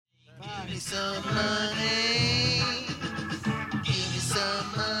some money. Give me some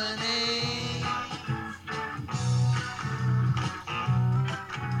money.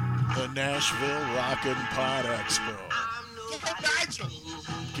 The Nashville Rockin' Pod Expo.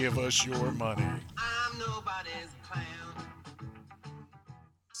 Give us your money. I'm nobody's clown.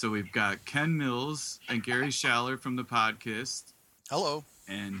 So we've got Ken Mills and Gary Schaller from the Podcast. Hello.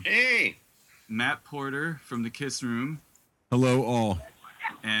 And Hey. Matt Porter from the Kiss Room. Hello, all.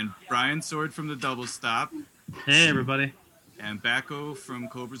 And Brian Sword from the Double Stop. Hey, everybody. And Bacco from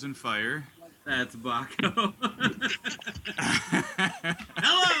Cobras and Fire. That's Baco.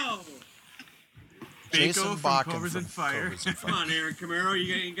 Hello! Jason Bacco from Bakken Cobras from and Fire. Cobras and Fire. Come on, Aaron Camaro.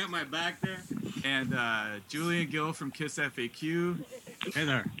 You got my back there? And Julian Gill from Kiss FAQ. Hey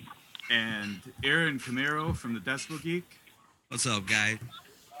there. And Aaron Camaro from the Decibel Geek. What's up, guys?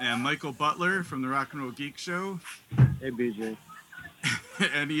 And Michael Butler from the Rock and Roll Geek Show. Hey, BJ.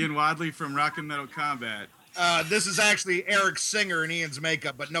 And Ian Wadley from Rock and Metal Combat. This is actually Eric Singer in Ian's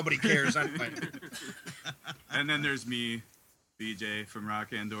makeup, but nobody cares anyway. And then there's me, BJ from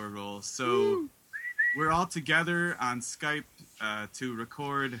Rock and Roll. So we're all together on Skype to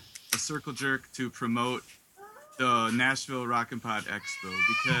record a circle jerk to promote the Nashville Rock and Pod Expo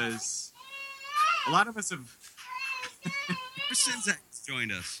because a lot of us have. Chris Czynszak's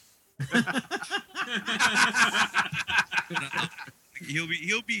joined us.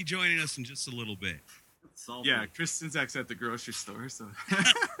 He'll be joining us in just a little bit. Salty. Yeah, Chris Czynszak's at the grocery store, so.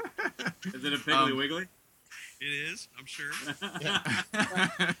 Is it a Piggly Wiggly? It is, I'm sure.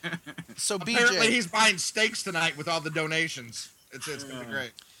 So Apparently BJ, he's buying steaks tonight with all the donations. It's going to be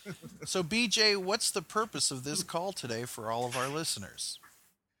great. so BJ, what's the purpose of this call today for all of our listeners?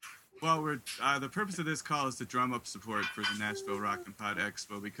 Well, we're the purpose of this call is to drum up support for the Nashville Rock and Pod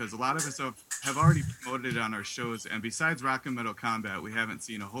Expo because a lot of us have already promoted it on our shows, and besides Rock and Metal Combat, we haven't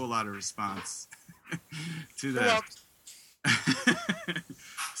seen a whole lot of response to that.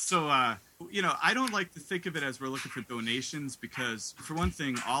 So, I don't like to think of it as we're looking for donations because, for one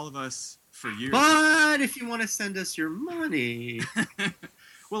thing, all of us for years. But if you want to send us your money.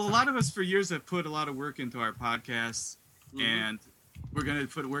 Well, a lot of us for years have put a lot of work into our podcasts, and we're going to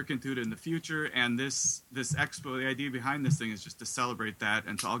put work into it in the future. And this expo, the idea behind this thing is just to celebrate that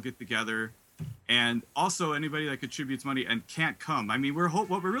and to all get together. And also anybody that contributes money and can't come. I mean, what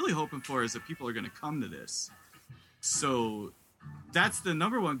we're really hoping for is that people are going to come to this. So that's the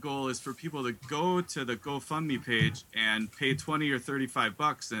number one goal is for people to go to the GoFundMe page and pay $20 or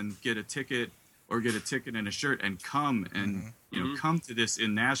 $35 and get a ticket or get a ticket and a shirt and come and come to this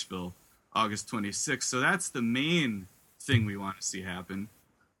in Nashville, August 26th. So that's the main thing we want to see happen.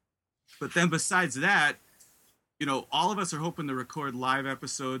 But then besides that, all of us are hoping to record live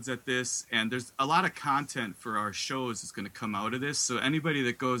episodes at this, and there's a lot of content for our shows that's going to come out of this. So anybody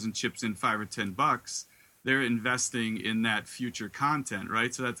that goes and chips in $5 or $10, they're investing in that future content,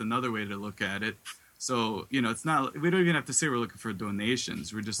 right? So that's another way to look at it. So, it's not, we don't even have to say we're looking for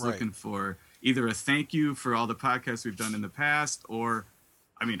donations. We're just looking for either a thank you for all the podcasts we've done in the past, or,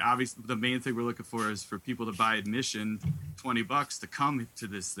 obviously the main thing we're looking for is for people to buy admission, $20 to come to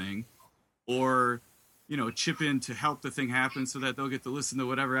this thing, or, chip in to help the thing happen so that they'll get to listen to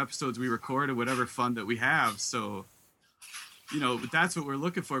whatever episodes we record or whatever fun that we have. So, that's what we're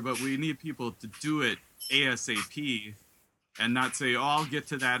looking for, but we need people to do it ASAP and not say, oh, I'll get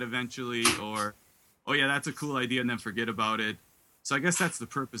to that eventually, or, oh yeah, that's a cool idea, and then forget about it. So I guess that's the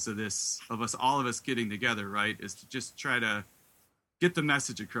purpose of this, of all of us getting together, right, is to just try to get the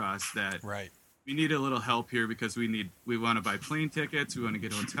message across that we need a little help here because we want to buy plane tickets, we want to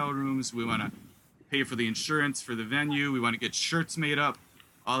get hotel rooms, we want to pay for the insurance for the venue, we want to get shirts made up,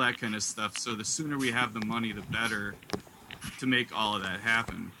 all that kind of stuff. So the sooner we have the money, the better to make all of that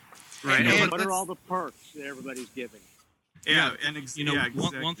happen. Right. And what are all the perks that everybody's giving? Yeah, and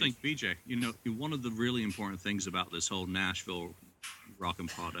exactly. One thing, BJ, one of the really important things about this whole Nashville Rock and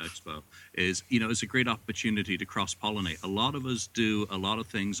Pod Expo is, it's a great opportunity to cross-pollinate. A lot of us do a lot of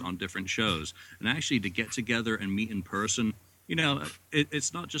things on different shows, and actually to get together and meet in person,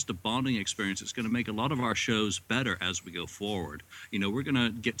 it's not just a bonding experience. It's going to make a lot of our shows better as we go forward. We're going to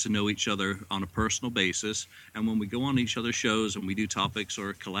get to know each other on a personal basis, and when we go on each other's shows and we do topics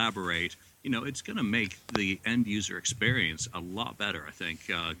or collaborate, it's going to make the end user experience a lot better, I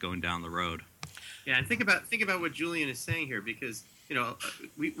think, going down the road. Yeah, and think about what Julian is saying here, because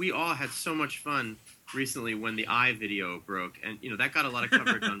we all had so much fun recently when the Eye video broke, and that got a lot of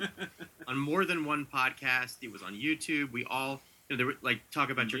coverage on more than one podcast. It was on YouTube. We all they were talk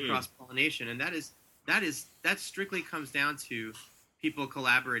about your cross pollination, and that strictly comes down to people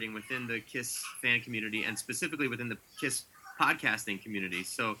collaborating within the KISS fan community and specifically within the KISS podcasting community.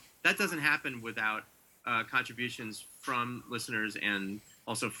 So that doesn't happen without contributions from listeners and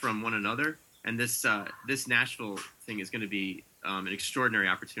also from one another. And this Nashville thing is going to be an extraordinary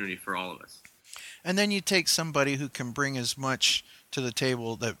opportunity for all of us. And then you take somebody who can bring as much to the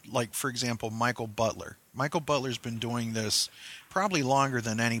table that, like, for example, Michael Butler. Michael Butler's been doing this probably longer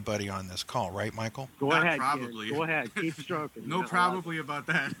than anybody on this call, right, Michael? Go Not ahead, probably. kid. Go ahead. Keep stroking. No, probably about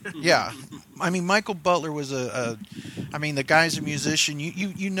that. Yeah. I mean, Michael Butler was the guy's a musician.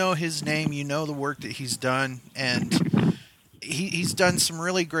 You know his name, you know the work that he's done, and he's done some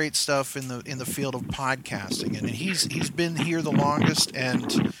really great stuff in the field of podcasting, and he's been here the longest.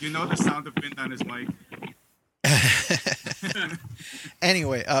 And You know the sound of wind on his mic.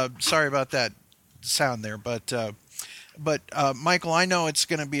 anyway, sorry about that sound there, but Michael, I know it's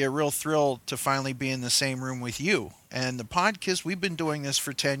going to be a real thrill to finally be in the same room with you. And the podcast, we've been doing this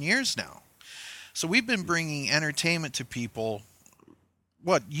for 10 years now, so we've been bringing entertainment to people.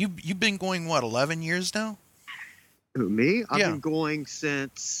 What you've been going 11 years now? Who, me? I've Yeah. been going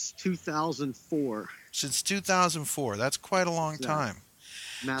since 2004. Since 2004. That's quite a long Yeah. time.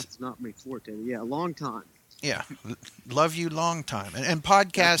 Math's not my forte. Yeah, a long time. Yeah, love you long time, and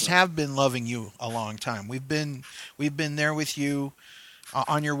podcasts have been loving you a long time. We've been there with you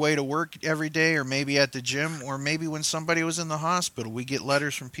on your way to work every day, or maybe at the gym, or maybe when somebody was in the hospital. We get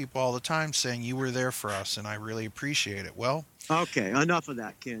letters from people all the time saying you were there for us, and I really appreciate it. Well, Okay, enough of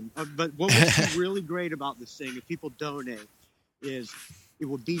that, Ken. But what would be really great about this thing, if people donate, is it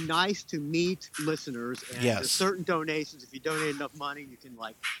would be nice to meet listeners. And Yes. there's certain donations. If you donate enough money, you can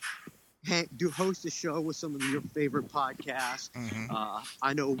host a show with some of your favorite podcasts.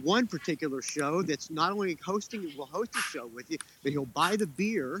 I know one particular show that's not only will host a show with you, but he'll buy the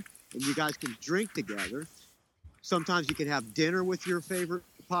beer and you guys can drink together. Sometimes you can have dinner with your favorite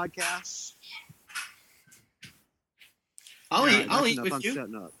podcasts. I'll Yeah, eat that's with enough. I'm you.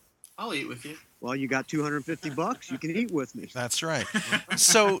 shutting up. I'll eat with you. Well, you got $250. You can eat with me. that's right.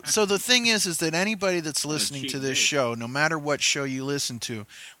 So the thing is that anybody that's listening to this show, no matter what show you listen to,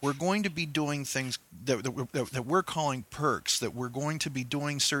 we're going to be doing things that we're calling perks. That we're going to be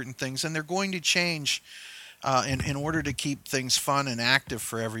doing certain things, and they're going to change in order to keep things fun and active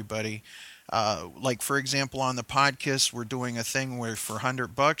for everybody. Like, for example, on the podcast, we're doing a thing where for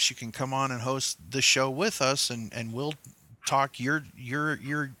 $100 you can come on and host the show with us, and we'll talk. You're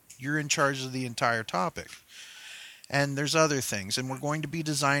in charge of the entire topic. And there's other things, and we're going to be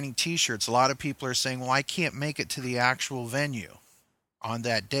designing T-shirts. A lot of people are saying, well, I can't make it to the actual venue on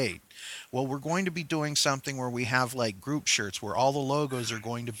that date. Well, we're going to be doing something where we have like group shirts where all the logos are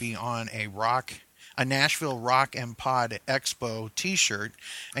going to be on a Nashville Rock and Pod Expo T-shirt,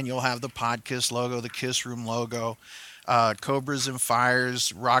 and you'll have the podcast logo, the Kiss Room logo, Cobras and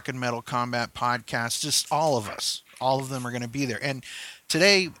Fires, Rock and Metal Combat Podcast, just all of us. All of them are going to be there. And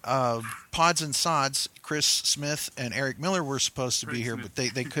today, Pods and Sods, Chris Smith and Eric Miller were supposed to be here, but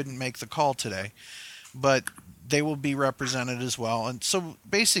they couldn't make the call today. But they will be represented as well. And so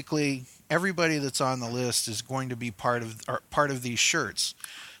basically, everybody that's on the list is going to be part of these shirts.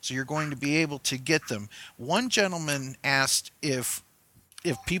 So you're going to be able to get them. One gentleman asked if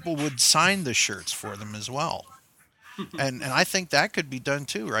people would sign the shirts for them as well. And I think that could be done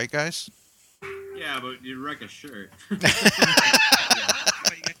too, right, guys? Yeah, but you'd wreck a shirt. You got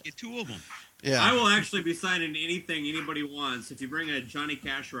to get two of them. Yeah. I will actually be signing anything anybody wants. If you bring a Johnny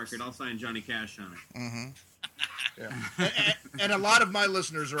Cash record, I'll sign Johnny Cash on it. Mm-hmm. Yeah. And a lot of my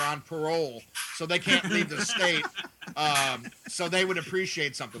listeners are on parole, so they can't leave the state. So they would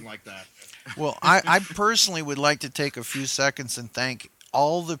appreciate something like that. Well, I personally would like to take a few seconds and thank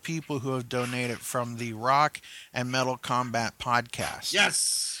all the people who have donated from the Rock and Metal Combat Podcast.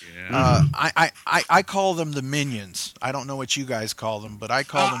 Yes. Yeah. I call them the minions. I don't know what you guys call them, but I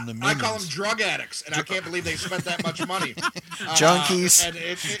call them the I minions. call them drug addicts, and I can't believe they spent that much money. Junkies. And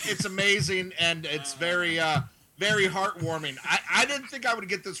it's amazing, and it's very very heartwarming. I didn't think I would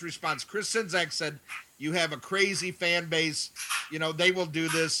get this response. Chris Sinzak said, you have a crazy fan base. You know, they will do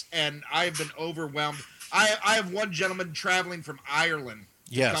this, and I have been overwhelmed. I have one gentleman traveling from Ireland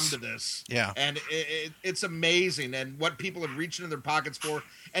to come to this. Yeah. And it's amazing, and what people have reached into their pockets for.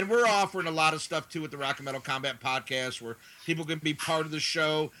 And we're offering a lot of stuff, too, with the Rock and Metal Combat Podcast, where people can be part of the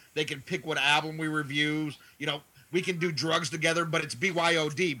show. They can pick what album we review. You know, we can do drugs together, but it's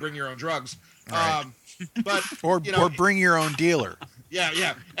BYOD, bring your own drugs. Right. But or bring your own dealer.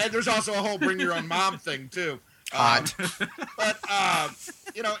 Yeah. And there's also a whole bring your own mom thing, too. Hot. But,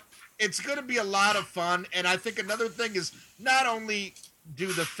 you know, it's going to be a lot of fun. And I think another thing is not only do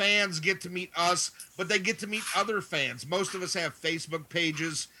the fans get to meet us, but they get to meet other fans. Most of us have Facebook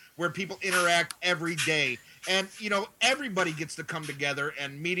pages where people interact every day. And, everybody gets to come together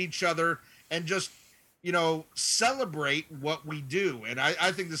and meet each other and just, celebrate what we do. And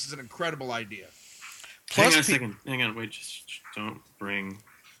I think this is an incredible idea. Hang on a second. Hang on. Wait, just don't bring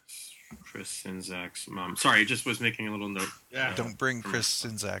Chris Sinzak's mom. Sorry, just was making a little note. Yeah. Don't bring Chris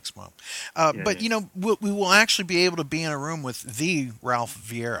Sinzak's mom. But we will actually be able to be in a room with the Ralph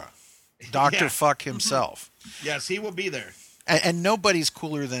Vieira, Dr. Fuck himself. Yes, he will be there. And nobody's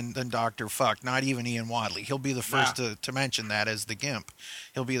cooler than Dr. Fuck, not even Ian Wadley. He'll be the first to mention that as the Gimp.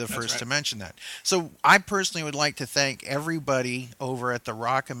 He'll be the first to mention that. So I personally would like to thank everybody over at the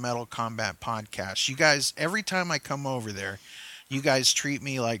Rock and Metal Combat Podcast. You guys, every time I come over there, you guys treat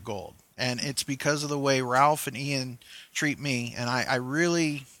me like gold. And it's because of the way Ralph and Ian treat me. And I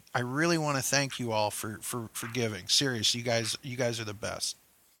really want to thank you all for giving. Seriously, you guys are the best.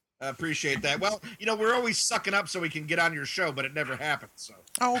 I appreciate that. Well, we're always sucking up so we can get on your show, but it never happens. So.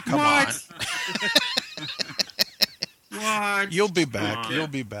 Oh, come on. What? You'll be back. You'll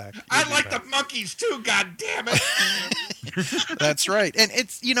be back. I like the monkeys too, god damn it. That's right. And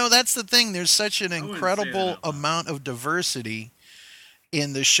it's, that's the thing. There's such an incredible amount of diversity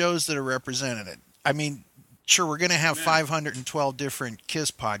in the shows that are represented. I mean, sure, we're going to have 512 different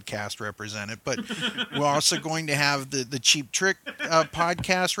KISS podcasts represented, but we're also going to have the Cheap Trick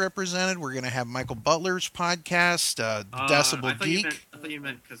podcast represented. We're going to have Michael Butler's podcast, Decibel Geek. I thought you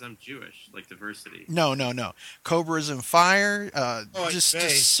meant because I'm Jewish, like diversity. No. Cobras and Fire. Just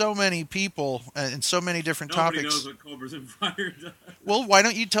so many people and so many different Nobody topics. knows what Cobras and Fire does. Well, why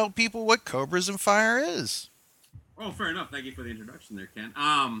don't you tell people what Cobras and Fire is? Oh, fair enough. Thank you for the introduction there, Ken.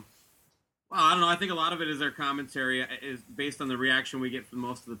 Well, I don't know. I think a lot of it is their commentary is based on the reaction we get from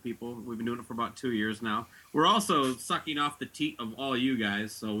most of the people. We've been doing it for about 2 years now. We're also sucking off the teat of all you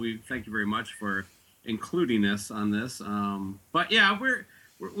guys, so we thank you very much for including us on this. But yeah,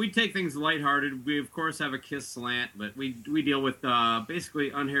 we take things lighthearted. We of course have a KISS slant, but we deal with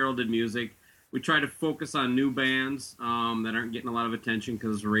basically unheralded music. We try to focus on new bands that aren't getting a lot of attention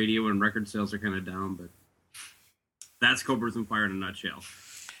because radio and record sales are kind of down. But that's Cobras and Fire in a nutshell.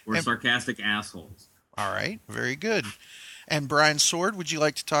 We're sarcastic assholes. All right, very good. And Brian Sword, would you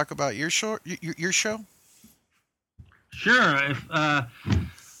like to talk about your show? Your show? Sure. I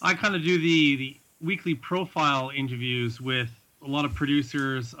kind of do the weekly profile interviews with a lot of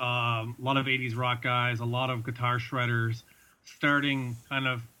producers, a lot of 80s rock guys, a lot of guitar shredders, starting kind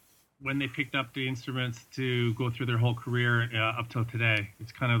of when they picked up the instruments to go through their whole career up till today.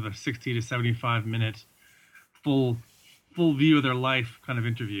 It's kind of a 60 to 75 minute full view of their life kind of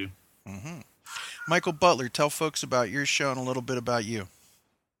interview. Mm-hmm. Michael Butler, tell folks about your show and a little bit about you.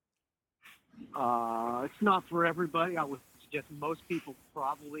 It's not for everybody. I would suggest most people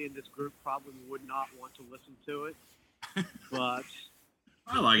probably in this group probably would not want to listen to it. But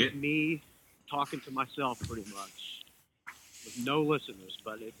I like it. Me talking to myself pretty much with no listeners.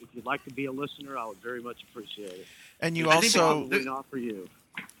 But if you'd like to be a listener, I would very much appreciate it. And you probably not for you.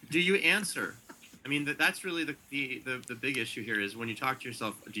 Do you answer? I mean, that's really the big issue here is when you talk to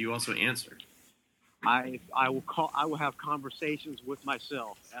yourself, do you also answer? I will have conversations with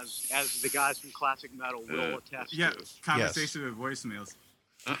myself, as the guys from Classic Metal will attest to. Conversation with voicemails.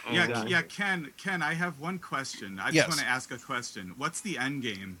 Uh-oh. Yeah, Ken, I have one question. I just want to ask a question. What's the end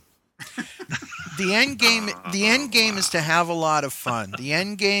game? The end game is to have a lot of fun. The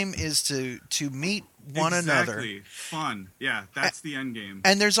end game is to meet one another. Exactly. Fun. Yeah, that's the end game.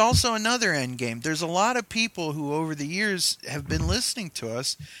 And there's also another end game. There's a lot of people who over the years have been listening to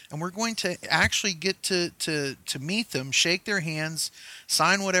us, and we're going to actually get to meet them, shake their hands,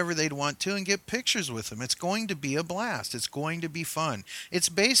 sign whatever they'd want to, and get pictures with them. It's going to be a blast. It's going to be fun. It's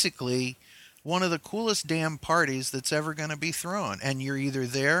basically one of the coolest damn parties that's ever going to be thrown, and you're either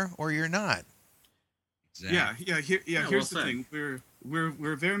there or you're not. Exactly. Here's the thing: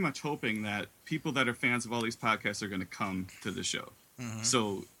 we're very much hoping that people that are fans of all these podcasts are going to come to the show. Mm-hmm.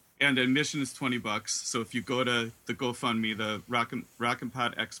 So, and admission is $20. So if you go to the GoFundMe, the Rock and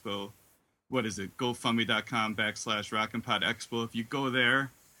Pod Expo, what is it? GoFundMe.com/Rock and Pod Expo. If you go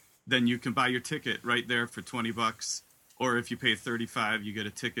there, then you can buy your ticket right there for $20. Or if you pay $35, you get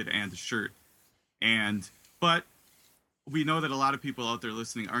a ticket and a shirt. But we know that a lot of people out there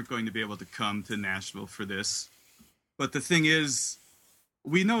listening aren't going to be able to come to Nashville for this. But the thing is,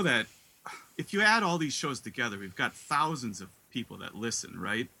 we know that if you add all these shows together, we've got thousands of people that listen,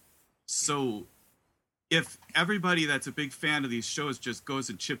 right? So if everybody that's a big fan of these shows just goes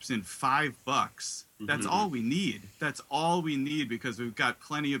and chips in $5, that's all we need. That's all we need because we've got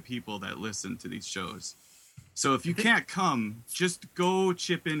plenty of people that listen to these shows. So if you can't come, just go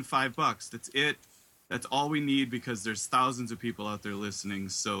chip in $5. That's it. That's all we need because there's thousands of people out there listening.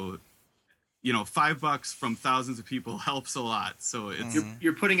 So $5 from thousands of people helps a lot. So it's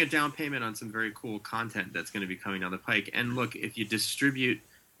you're putting a down payment on some very cool content that's going to be coming down the pike. And look, if you distribute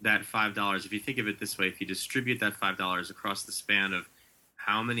that $5, if you think of it this way, if you distribute that $5 across the span of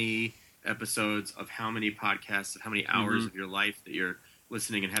how many episodes of how many podcasts of how many hours of your life that you're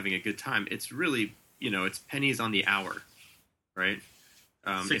listening and having a good time, it's really, it's pennies on the hour, right?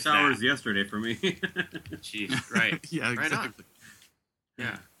 6 hours yesterday for me. Jeez, right. Yeah, right exactly. On.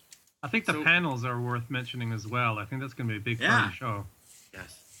 Yeah. I think the panels are worth mentioning as well. I think that's going to be a big part of the show.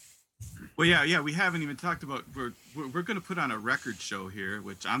 Yes. Well, yeah, we haven't even talked about. We're going to put on a record show here,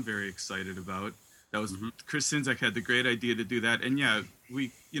 which I'm very excited about. That was Chris Czynszak had the great idea to do that, and yeah,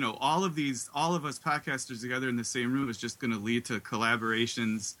 we, all of us podcasters together in the same room is just going to lead to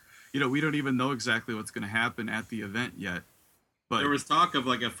collaborations. We don't even know exactly what's going to happen at the event yet. But there was talk of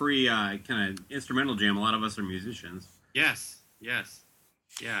like a free kind of instrumental jam. A lot of us are musicians. Yes. Yeah.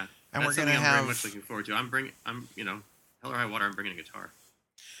 And that's we're going to have. I'm very much looking forward to. Hell or high water. I'm bringing a guitar.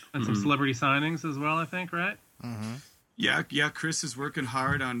 And some celebrity signings as well, I think, right? Mm-hmm. Yeah. Chris is working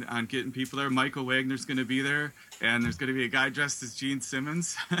hard on getting people there. Michael Wagner's going to be there, and there's going to be a guy dressed as Gene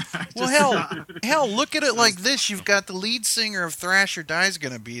Simmons. Hell, look at it like this: you've got the lead singer of Thrasher Die's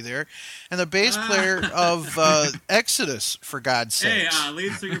going to be there, and the bass player of Exodus, for God's sake. Hey,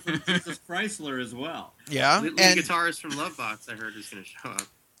 lead singer from Jesus Chrysler as well. Yeah, lead guitarist from Lovebox, I heard, is going to show up.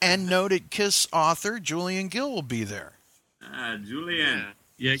 And noted Kiss author Julian Gill will be there. Julian.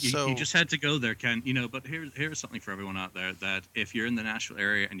 Yeah, you just had to go there, Ken. But here's something for everyone out there, that if you're in the Nashville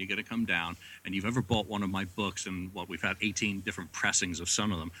area and you're going to come down and you've ever bought one of my books, and we've had 18 different pressings of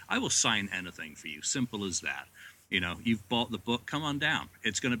some of them, I will sign anything for you. Simple as that. You've bought the book, come on down.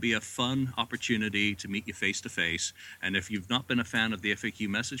 It's going to be a fun opportunity to meet you face to face. And if you've not been a fan of the FAQ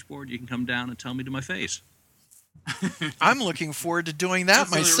message board, you can come down and tell me to my face. I'm looking forward to doing that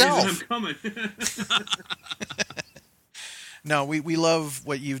myself. The reason I'm coming. No, we love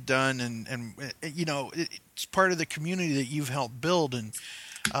what you've done, and it's part of the community that you've helped build. And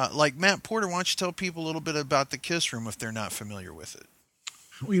like Matt Porter, why don't you tell people a little bit about the Kiss Room if they're not familiar with it?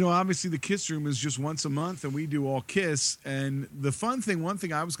 Well, obviously the Kiss Room is just once a month, and we do all Kiss. And the one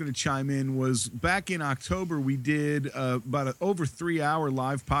thing I was going to chime in was back in October, we did about an over 3-hour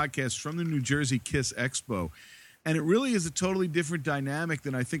live podcast from the New Jersey Kiss Expo. And it really is a totally different dynamic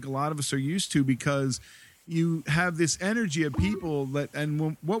than I think a lot of us are used to, because you have this energy of people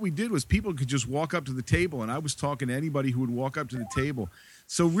what we did was people could just walk up to the table, and I was talking to anybody who would walk up to the table.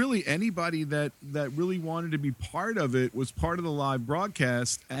 So really anybody that really wanted to be part of it was part of the live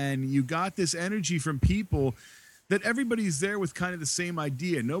broadcast, and you got this energy from people that everybody's there with kind of the same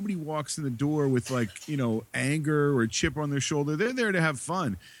idea. Nobody walks in the door with anger or a chip on their shoulder. They're there to have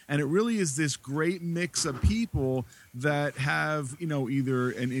fun. And it really is this great mix of people that have,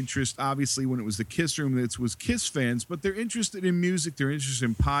 either an interest, obviously when it was the Kiss Room, that was Kiss fans, but they're interested in music, they're interested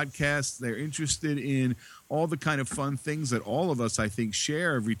in podcasts, they're interested in all the kind of fun things that all of us, I think,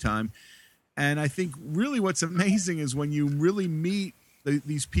 share every time. And I think really what's amazing is when you really meet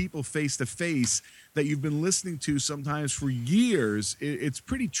these people face to face that you've been listening to sometimes for years, it's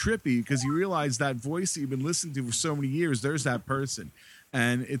pretty trippy, because you realize that voice that you've been listening to for so many years, there's that person.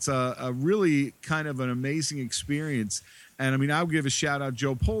 And it's a really kind of an amazing experience. And I mean, I'll give a shout out.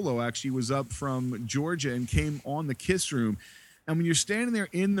 Joe Polo actually was up from Georgia and came on the Kiss Room. And when you're standing there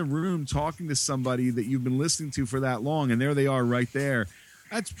in the room talking to somebody that you've been listening to for that long, and there they are right there,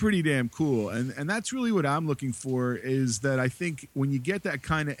 that's pretty damn cool. And that's really what I'm looking for, is that I think when you get that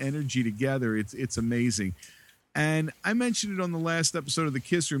kind of energy together, it's amazing. And I mentioned it on the last episode of the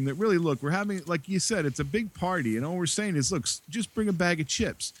Kiss Room that really, look, we're having, like you said, it's a big party. And all we're saying is, look, just bring a bag of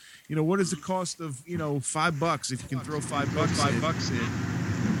chips. What is the cost of, $5 if you can throw $5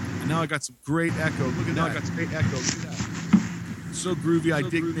 in? And now I got some great echo. Look at that. I got some great echo. Look at that. So groovy, I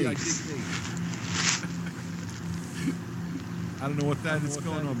dig me. I don't know what that is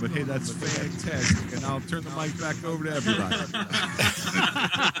going on, but hey, that's fantastic. And I'll turn the mic back over to everybody.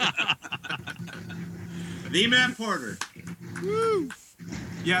 The Matt Porter. Woo!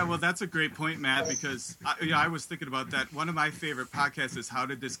 Yeah, well, that's a great point, Matt, because I was thinking about that. One of my favorite podcasts is How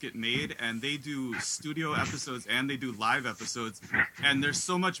Did This Get Made? And they do studio episodes and they do live episodes. And they're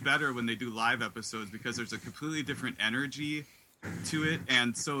so much better when they do live episodes, because there's a completely different energy to it.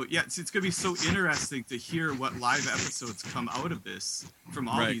 And so, yeah, it's going to be so interesting to hear what live episodes come out of this from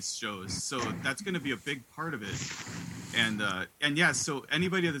all these shows. So that's going to be a big part of it. And yeah, so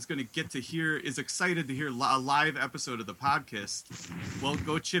anybody that's going to get to hear is excited to hear a live episode of the podcast. Well,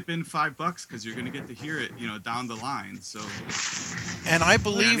 go chip in $5 because you're going to get to hear it, down the line. So, and I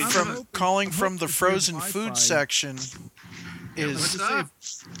believe from calling from the frozen food section, is.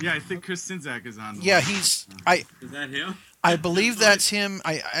 Yeah, I think Chris Sinzak is on. Yeah, he's. Is that him? I believe that's him.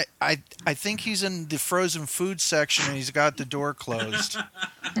 I think he's in the frozen food section and he's got the door closed,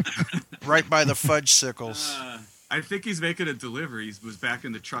 right by the fudge sickles. I think he's making a delivery. He was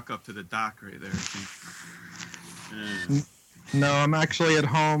backing the truck up to the dock right there. I think. No, I'm actually at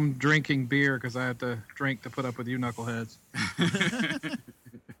home drinking beer because I have to drink to put up with you knuckleheads.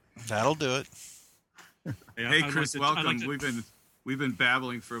 That'll do it. Hey, Chris, welcome. We've been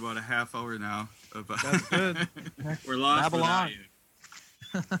babbling for about a half hour now. That's good. We're lost Babylon.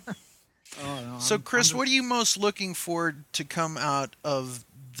 without you. So, Chris, what are you most looking forward to come out of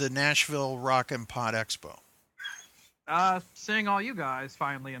the Nashville Rock and Pod Expo? Seeing all you guys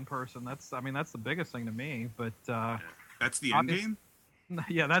finally in person. That's the biggest thing to me. But that's the end game.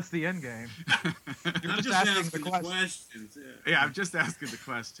 Yeah, that's the end game. You're I'm just asking the question. questions. Yeah, I'm just asking the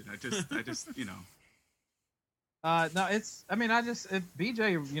question. I just, No,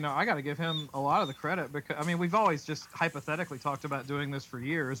 BJ, I got to give him a lot of the credit because, we've always just hypothetically talked about doing this for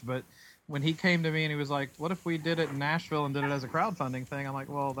years, but when he came to me and he was like, what if we did it in Nashville and did it as a crowdfunding thing? I'm like,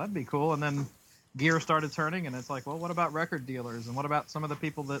 well, that'd be cool. And then gear started turning and it's like, well, what about record dealers? And what about some of the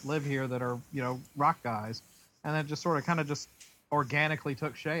people that live here that are, rock guys? And then just sort of just organically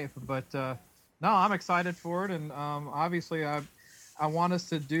took shape. But no, I'm excited for it. And obviously I want us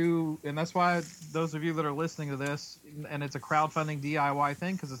to do, and that's why those of you that are listening to this, and it's a crowdfunding DIY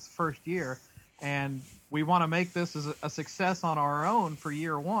thing because it's the first year, and we want to make this as a success on our own for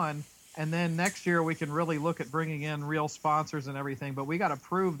year one, and then next year we can really look at bringing in real sponsors and everything, but we got to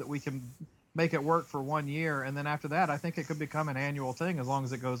prove that we can make it work for 1 year, and then after that I think it could become an annual thing as long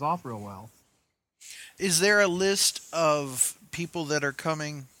as it goes off real well. Is there a list of people that are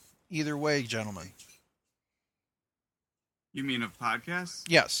coming either way, gentlemen? You mean of podcasts?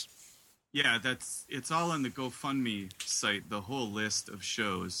 Yes. Yeah, it's all on the GoFundMe site. The whole list of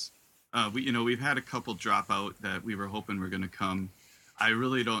shows. We've had a couple drop out that we were hoping were going to come. I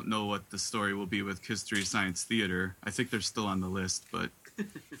really don't know what the story will be with History Science Theater. I think they're still on the list, but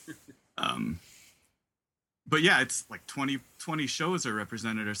yeah, it's like 20 shows are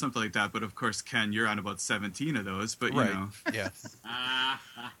represented or something like that. But of course, Ken, you're on about 17 of those. But right. Yeah.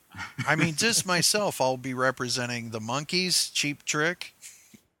 Just myself, I'll be representing the Monkees, Cheap Trick,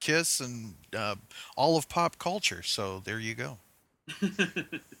 Kiss, and all of pop culture. So there you go.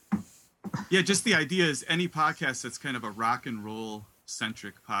 Yeah, just the idea is any podcast that's kind of a rock and roll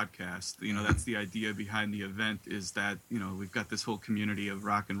centric podcast. That's the idea behind the event is that, we've got this whole community of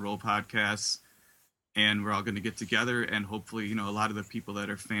rock and roll podcasts. And we're all going to get together, and hopefully, a lot of the people that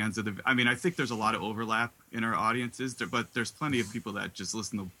are fans of I think there's a lot of overlap in our audiences, but there's plenty of people that just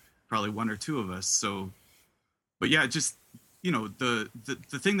listen to probably one or two of us. So, but yeah, just, the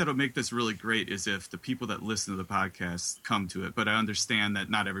thing that'll make this really great is if the people that listen to the podcast come to it. But I understand that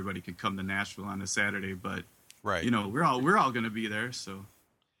not everybody can come to Nashville on a Saturday, but right, we're all going to be there.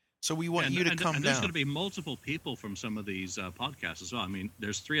 So we want you to come and down. There's going to be multiple people from some of these podcasts as well.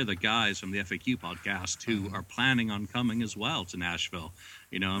 There's 3 of the guys from the FAQ podcast who are planning on coming as well to Nashville.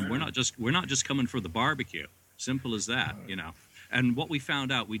 And we're not just coming for the barbecue. Simple as that. And what we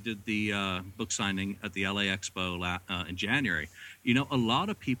found out, we did the book signing at the LA Expo in January. A lot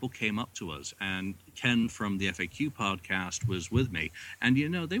of people came up to us, and Ken from the FAQ podcast was with me, and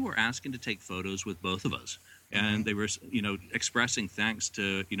they were asking to take photos with both of us. And they were, expressing thanks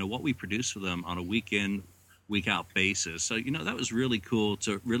to, what we produce for them on a week in, week out basis. So, that was really cool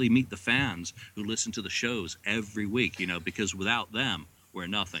to really meet the fans who listen to the shows every week, because without them, we're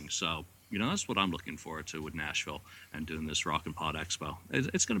nothing. So, that's what I'm looking forward to with Nashville and doing this Rock and Pod Expo.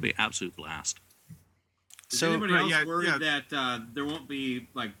 It's going to be an absolute blast. Is anybody else worried that there won't be,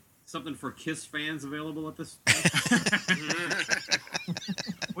 something for Kiss fans available at this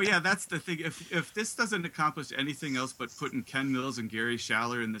Well, yeah, that's the thing. If this doesn't accomplish anything else but putting Ken Mills and Gary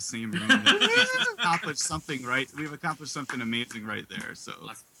Schaller in the same room, we've accomplished something, right? We've accomplished something amazing right there. So,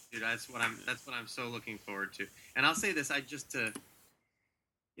 dude, that's what I'm so looking forward to. And I'll say this,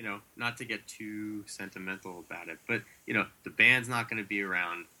 not to get too sentimental about it, but the band's not going to be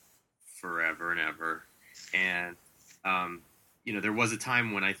around forever and ever, and there was a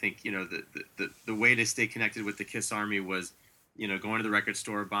time when I think the way to stay connected with the Kiss Army was going to the record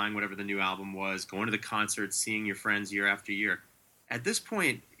store, buying whatever the new album was, going to the concerts, seeing your friends year after year. At this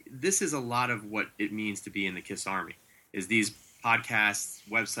point, this is a lot of what it means to be in the Kiss Army, is these podcasts,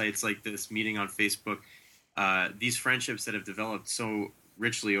 websites like this, meeting on Facebook, these friendships that have developed so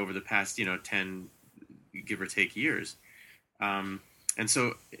richly over the past, 10, give or take, years. And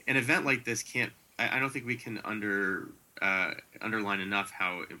so an event like this I don't think we can underline enough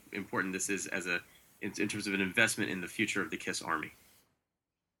how important this is as in terms of an investment in the future of the KISS Army.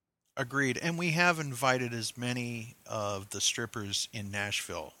 Agreed. And we have invited as many of the strippers in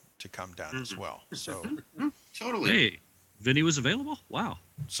Nashville to come down as well. So totally. Hey, Vinny was available? Wow.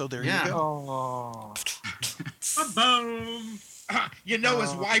 So there Yeah. you go. Oh. Boom. You know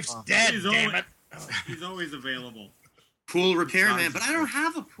his wife's dead, He's damn always- it. He's always available. Pool repairman, but I don't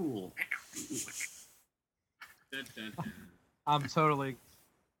have a pool. Dun, dun, dun. I'm totally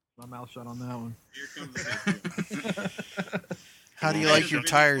my mouth shut on that one. Here comes the How do you like your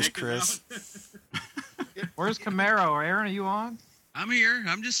tires, Chris? Where's Camaro? Aaron, are you on? I'm here.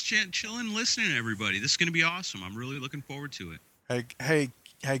 I'm just chilling, listening to everybody. This is going to be awesome. I'm really looking forward to it. Hey,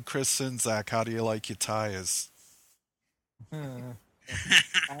 Chris Sinzak, how do you like your tires?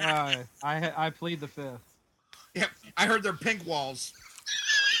 I plead the fifth. Yep, I heard they're pink walls.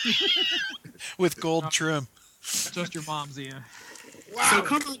 With gold trim. Just your mom's, Ian. Wow. So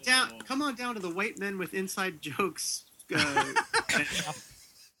come on down to the White Men with Inside Jokes in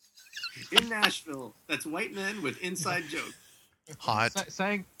Nashville. That's White Men with Inside Jokes. Hot.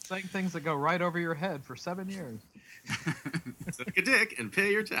 Saying things that go right over your head for 7 years. Suck a dick and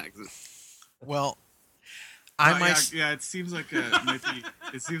pay your taxes. Well, I might. Yeah, it seems like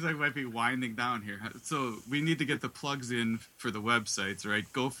it might be winding down here. So we need to get the plugs in for the websites, right?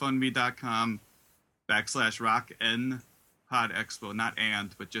 GoFundMe.com/Rock N Pod Expo, not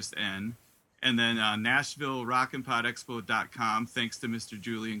and, but just N. And then Nashville RockandPodExpo.com. Thanks to Mr.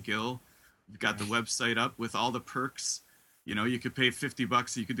 Julian Gill, we've got the website up with all the perks. You know, you could pay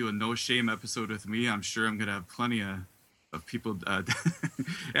 $50. You could do a no shame episode with me. I'm sure I'm gonna have plenty of people.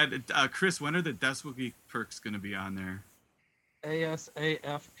 And Chris, when are the Decibel Geek perks gonna be on there?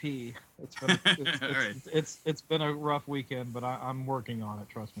 ASAFP. It's been a rough weekend, but I'm working on it.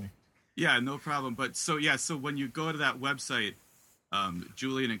 Trust me. Yeah, no problem. But so when you go to that website,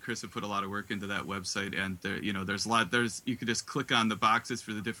 Julian and Chris have put a lot of work into that website, and there's a lot. You could just click on the boxes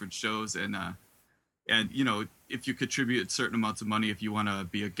for the different shows, and if you contribute certain amounts of money, if you want to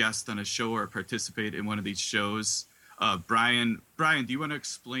be a guest on a show or participate in one of these shows, Brian, do you want to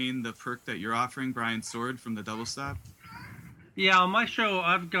explain the perk that you're offering, Brian Sword from the Double Stop? Yeah, on my show,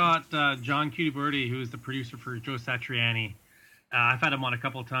 I've got John Cutiberti, who's the producer for Joe Satriani. I've had him on a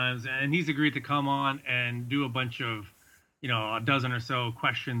couple of times, and he's agreed to come on and do a bunch of, a dozen or so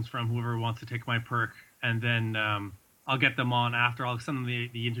questions from whoever wants to take my perk, and then I'll get them on after. I'll send them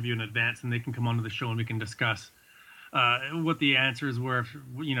the interview in advance, and they can come onto the show and we can discuss what the answers were, if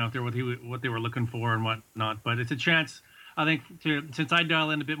they're what they were looking for and whatnot. But it's a chance, I think, since I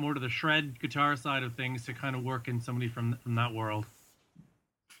dial in a bit more to the shred guitar side of things, to kind of work in somebody from that world.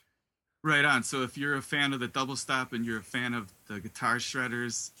 Right on. So if you're a fan of the Double Stop and you're a fan of the Guitar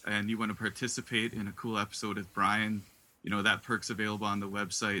Shredders and you want to participate in a cool episode with Brian, that perk's available on the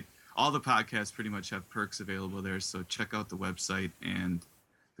website. All the podcasts pretty much have perks available there, so check out the website and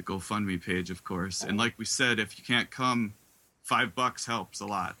the GoFundMe page, of course. And like we said, if you can't come, $5 helps a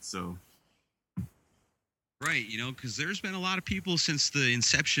lot. So. Right, because there's been a lot of people since the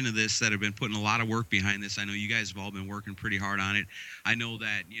inception of this that have been putting a lot of work behind this. I know you guys have all been working pretty hard on it. I know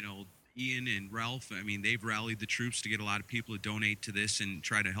that, Ian and Ralph, they've rallied the troops to get a lot of people to donate to this and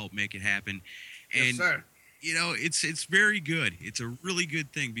try to help make it happen. And, Yes, sir. It's very good. It's a really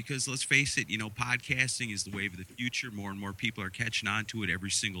good thing because let's face it, podcasting is the wave of the future. More and more people are catching on to it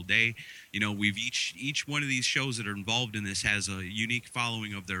every single day. We've each one of these shows that are involved in this has a unique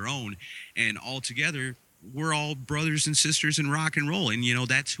following of their own, and all together we're all brothers and sisters in rock and roll, and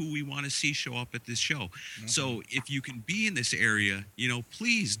that's who we want to see show up at this show. Mm-hmm. So if you can be in this area,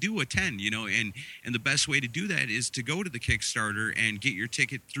 please do attend. And the best way to do that is to go to the Kickstarter and get your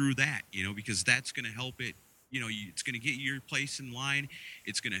ticket through that. Because that's going to help it. It's going to get your place in line.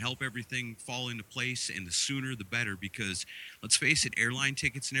 It's going to help everything fall into place, and the sooner the better, because let's face it, airline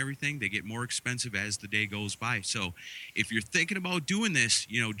tickets and everything, they get more expensive as the day goes by. So if you're thinking about doing this,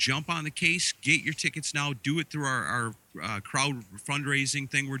 jump on the case, get your tickets now, do it through our crowd fundraising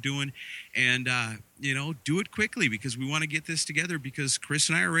thing we're doing, and do it quickly, because we want to get this together, because Chris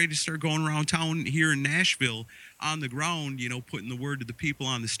and I are ready to start going around town here in Nashville on the ground, putting the word to the people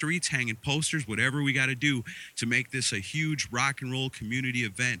on the streets, hanging posters, whatever we got to do to make this a huge rock and roll community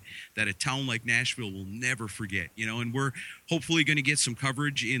event that a town like Nashville will never forget. And we're hopefully going to get some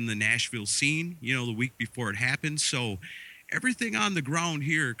coverage in the Nashville scene, the week before it happens. So everything on the ground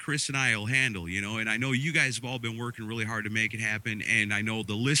here, Chris and I will handle, and I know you guys have all been working really hard to make it happen. And I know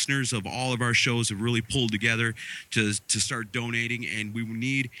the listeners of all of our shows have really pulled together to start donating. And we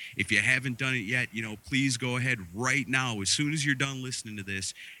need, if you haven't done it yet, please go ahead right now, as soon as you're done listening to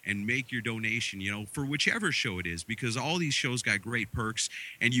this, and make your donation, for whichever show it is, because all these shows got great perks,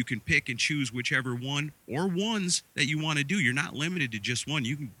 and you can pick and choose whichever one or ones that you want to do. You're not limited to just one.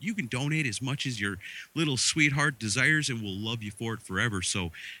 You can donate as much as your little sweetheart desires, and we'll love you for it forever.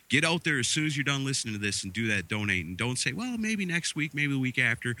 So get out there as soon as you're done listening to this and do that donate, and don't say, well, maybe next week, maybe the week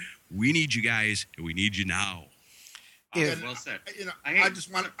after. We need you guys, and we need you now. Well said.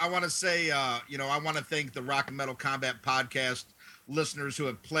 I want to say, I want to thank the Rock and Metal Combat Podcast listeners who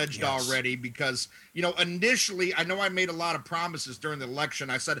have pledged already, because, initially, I know I made a lot of promises during the election.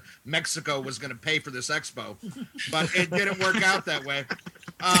 I said Mexico was going to pay for this expo, but it didn't work out that way.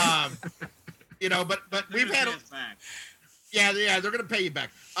 But we've had they're going to pay you back.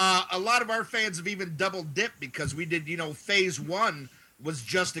 A lot of our fans have even double dipped, because we did, phase 1 was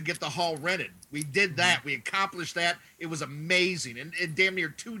just to get the hall rented. We did that. We accomplished that. It was amazing. And in damn near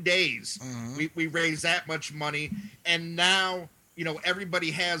 2 days, we raised that much money. And now,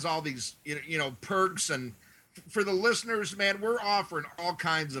 everybody has all these, perks. And for the listeners, man, we're offering all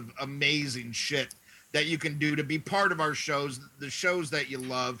kinds of amazing shit that you can do to be part of our shows, the shows that you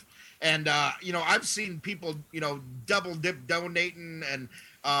love. And, I've seen people, double dip donating. And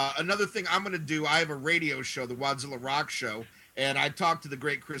another thing I'm going to do, I have a radio show, the Wadzilla Rock Show. And I talked to the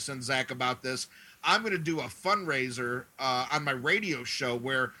great Chris and Zach about this. I'm going to do a fundraiser on my radio show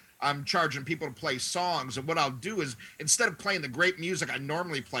where I'm charging people to play songs. And what I'll do is, instead of playing the great music I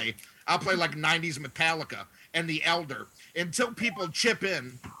normally play, I'll play like 90s Metallica and The Elder until people chip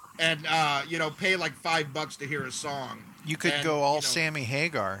in and, pay like $5 to hear a song. You could go all Sammy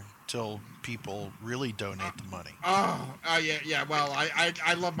Hagar till people really donate the money. Yeah. Well,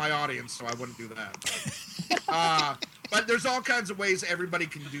 I love my audience, so I wouldn't do that. But there's all kinds of ways everybody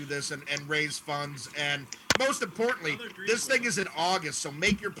can do this and raise funds. And most importantly, this thing is in August, so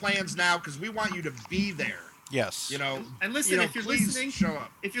make your plans now, because we want you to be there. Yes. And listen, if you're listening, show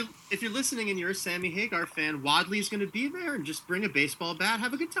up. If you're listening and you're a Sammy Hagar fan, Wadley's going to be there, and just bring a baseball bat,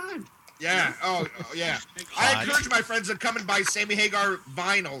 have a good time. Yeah. Oh, yeah. I encourage my friends to come and buy Sammy Hagar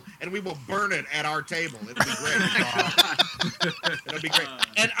vinyl, and we will burn it at our table. It'll be great. It'll be great.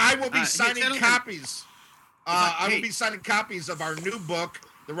 And I will be signing copies. I will be signing copies of our new book,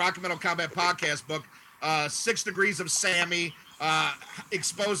 the Rock and Metal Combat Podcast book, 6 Degrees of Sammy,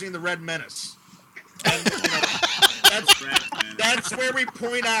 Exposing the Red Menace. And, that's where we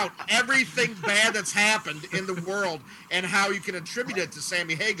point out everything bad that's happened in the world and how you can attribute it to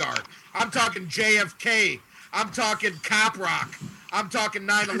Sammy Hagar. I'm talking JFK. I'm talking Cop Rock. I'm talking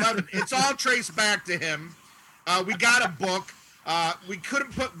 9/11. It's all traced back to him. We got a book. We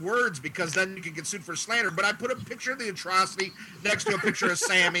couldn't put words, because then you could get sued for slander, but I put a picture of the atrocity next to a picture of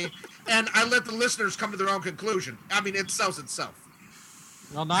Sammy, and I let the listeners come to their own conclusion. I mean, it sells itself.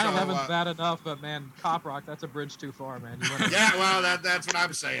 Well, 9/11's bad enough, but man, Cop Rock, that's a bridge too far, man. Yeah, well, that's what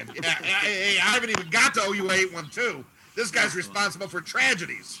I'm saying. Yeah, hey, I haven't even got to OU 812. This guy's responsible for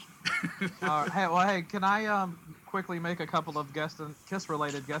tragedies. Hey, can I quickly make a couple of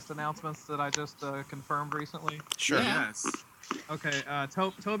Kiss-related guest announcements that I just confirmed recently? Sure. Yeah. Yes. Okay,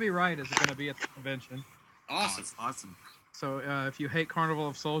 Toby Wright is going to be at the convention. Awesome. So if you hate Carnival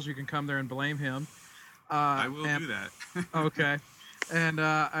of Souls, you can come there and blame him. I will do that. Okay. And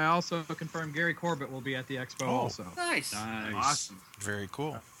I also confirmed Gary Corbett will be at the expo also. Nice. Awesome. Very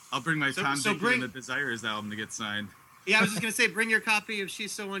cool. I'll bring my Tom Dickie and the Desires album to get signed. Yeah, I was just going to say, bring your copy of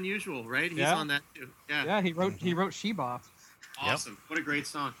She's So Unusual, right? He's on that too. Yeah, he wrote She-Boff. Awesome. What a great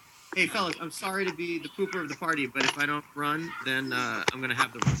song. Hey, fellas, I'm sorry to be the pooper of the party, but if I don't run, then I'm going to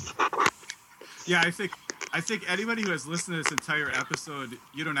have the run. Yeah, I think anybody who has listened to this entire episode,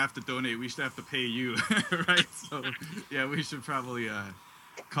 you don't have to donate. We should have to pay you, right? So, yeah, we should probably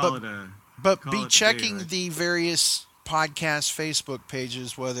call it a... But be checking the various podcast Facebook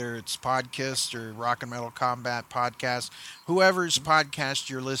pages, whether it's Podcast or Rock and Metal Combat Podcast, whoever's podcast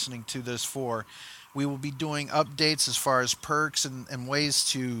you're listening to this for. We will be doing updates as far as perks and ways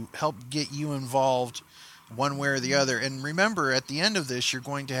to help get you involved one way or the other. And remember, at the end of this, you're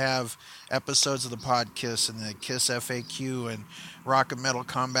going to have episodes of the Podkiss and the Kiss FAQ and Rock and Metal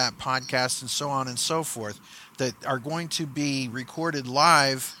Combat Podcast and so on and so forth that are going to be recorded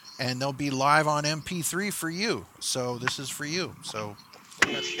live, and they'll be live on MP3 for you. So this is for you. So,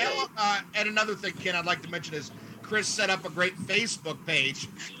 and another thing, Ken, I'd like to mention is Chris set up a great Facebook page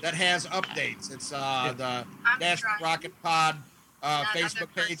that has updates. It's the National Rocket Pod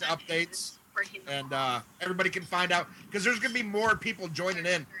Facebook page updates. and everybody can find out, because there's going to be more people joining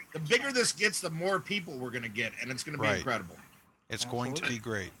in. The bigger this gets, the more people we're going to get, and it's going to be incredible. It's going to be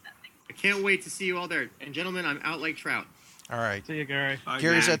great. I can't wait to see you all there. And gentlemen, I'm out like trout. All right. See you, Gary.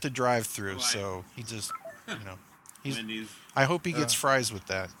 Gary's at the drive-thru, so he just, he's. I hope he gets fries with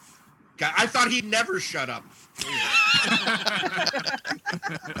that. God, I thought he'd never shut up.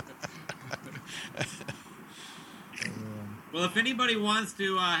 Well, if anybody wants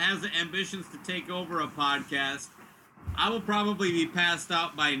to, has the ambitions to take over a podcast, I will probably be passed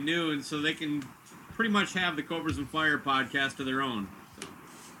out by noon, so they can pretty much have the Cobras and Fire podcast of their own. So.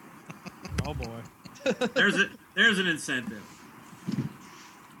 Oh boy, there's an incentive.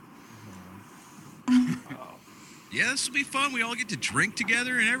 Yeah, this will be fun. We all get to drink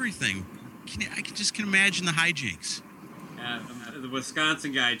together and everything. I can imagine the hijinks. The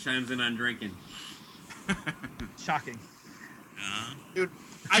Wisconsin guy chimes in on drinking. Shocking. Dude,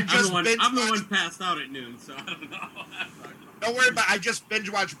 I'm the one passed out at noon, so I don't know. Don't worry about it. I just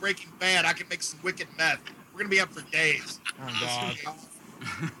binge watched Breaking Bad. I can make some wicked meth. We're gonna be up for days. Oh God.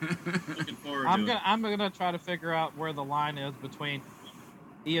 Looking forward I'm gonna try to figure out where the line is between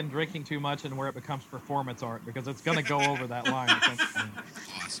Ian drinking too much and where it becomes performance art, because it's gonna go over that line.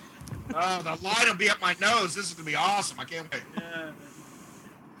 Awesome. Oh, the line will be up my nose. This is gonna be awesome. I can't wait. Yeah.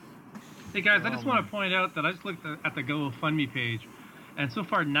 Hey guys, I just want to point out that I just looked at the GoFundMe page, and so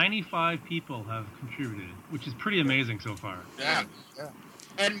far 95 people have contributed, which is pretty amazing so far. Yeah.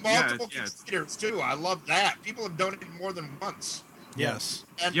 And multiple contributors too. I love that. People have donated more than once. Yes.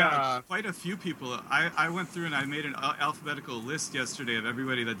 And, quite a few people. I went through and I made an alphabetical list yesterday of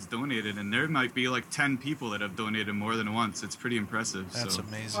everybody that's donated, and there might be like 10 people that have donated more than once. It's pretty impressive. That's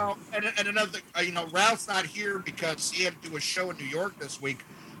amazing. Well, and another thing, Ralph's not here because he had to do a show in New York this week.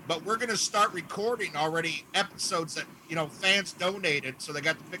 But we're going to start recording already episodes that, fans donated, so they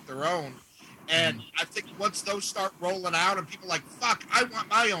got to pick their own. And I think once those start rolling out and people are like, fuck, I want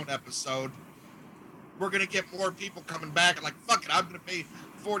my own episode, we're going to get more people coming back and like, fuck it, I'm going to pay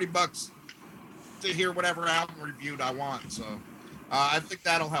 $40 to hear whatever album reviewed I want. So I think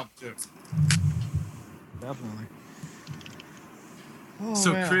that'll help too. Definitely.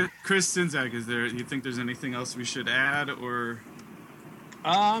 So Chris Czynszak, you think there's anything else we should add, or...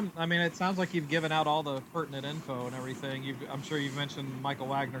 I mean, it sounds like you've given out all the pertinent info and everything. I'm sure you've mentioned Michael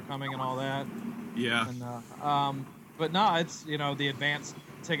Wagner coming and all that. Yeah. And, but no, it's, the advanced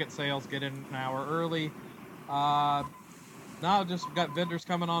ticket sales get in an hour early. No, just got vendors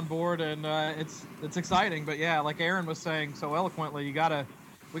coming on board, and it's exciting. But yeah, like Aaron was saying so eloquently, we gotta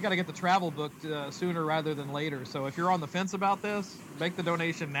get the travel booked sooner rather than later. So if you're on the fence about this, make the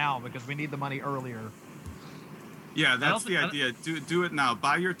donation now, because we need the money earlier. Yeah, that's the idea. Do it now.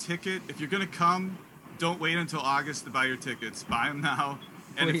 Buy your ticket. If you're going to come, don't wait until August to buy your tickets. Buy them now.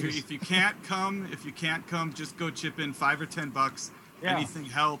 And if you can't come, just go chip in $5 or $10. Yeah. Anything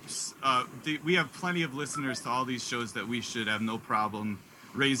helps. We have plenty of listeners to all these shows that we should have no problem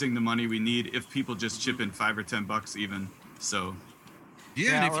raising the money we need if people just chip in $5 or $10 even. So.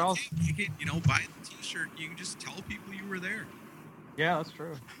 Yeah, and if you can't, buy the T-shirt. You can just tell people you were there. Yeah, that's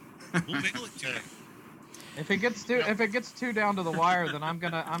true. We'll mail it to you. If it gets too down to the wire, then I'm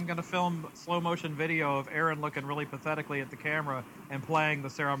gonna film slow motion video of Aaron looking really pathetically at the camera and playing the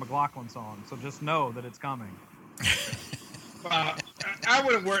Sarah McLachlan song. So just know that it's coming. I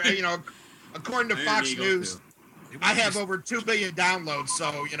wouldn't worry. According to Fox News, I have over 2 billion downloads.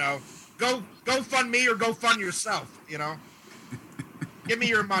 So go fund me or go fund yourself. Give me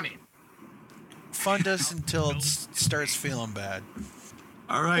your money. Fund us until it starts feeling bad.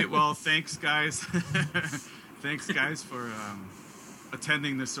 All right. Well, thanks, guys. Thanks, guys, for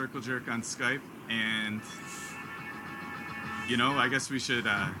attending the Circle Jerk on Skype. And, I guess we should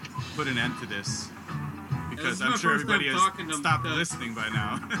put an end to this, because I'm sure everybody has stopped listening by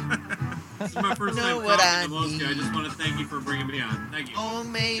now. This is my first time talking to Mosky. I just want to thank you for bringing me on. Thank you. Oh,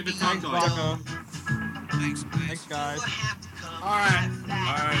 maybe. Thanks, Rocco. Thanks, guys. All right.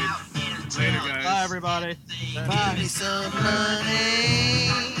 Later, guys. Bye, everybody. Bye. Give me some money.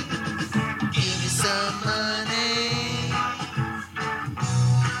 Give me some money.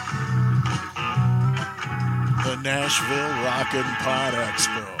 The Nashville Rockin' Pod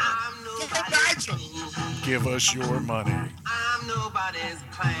Expo. Give us your money. I'm nobody's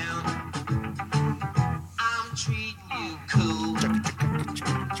clown. I'm treating you cool.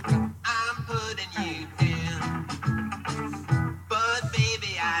 I'm putting you down. But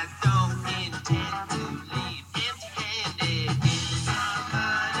baby, I don't intend to leave empty-handed. Give me some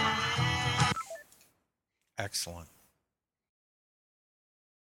money. Excellent.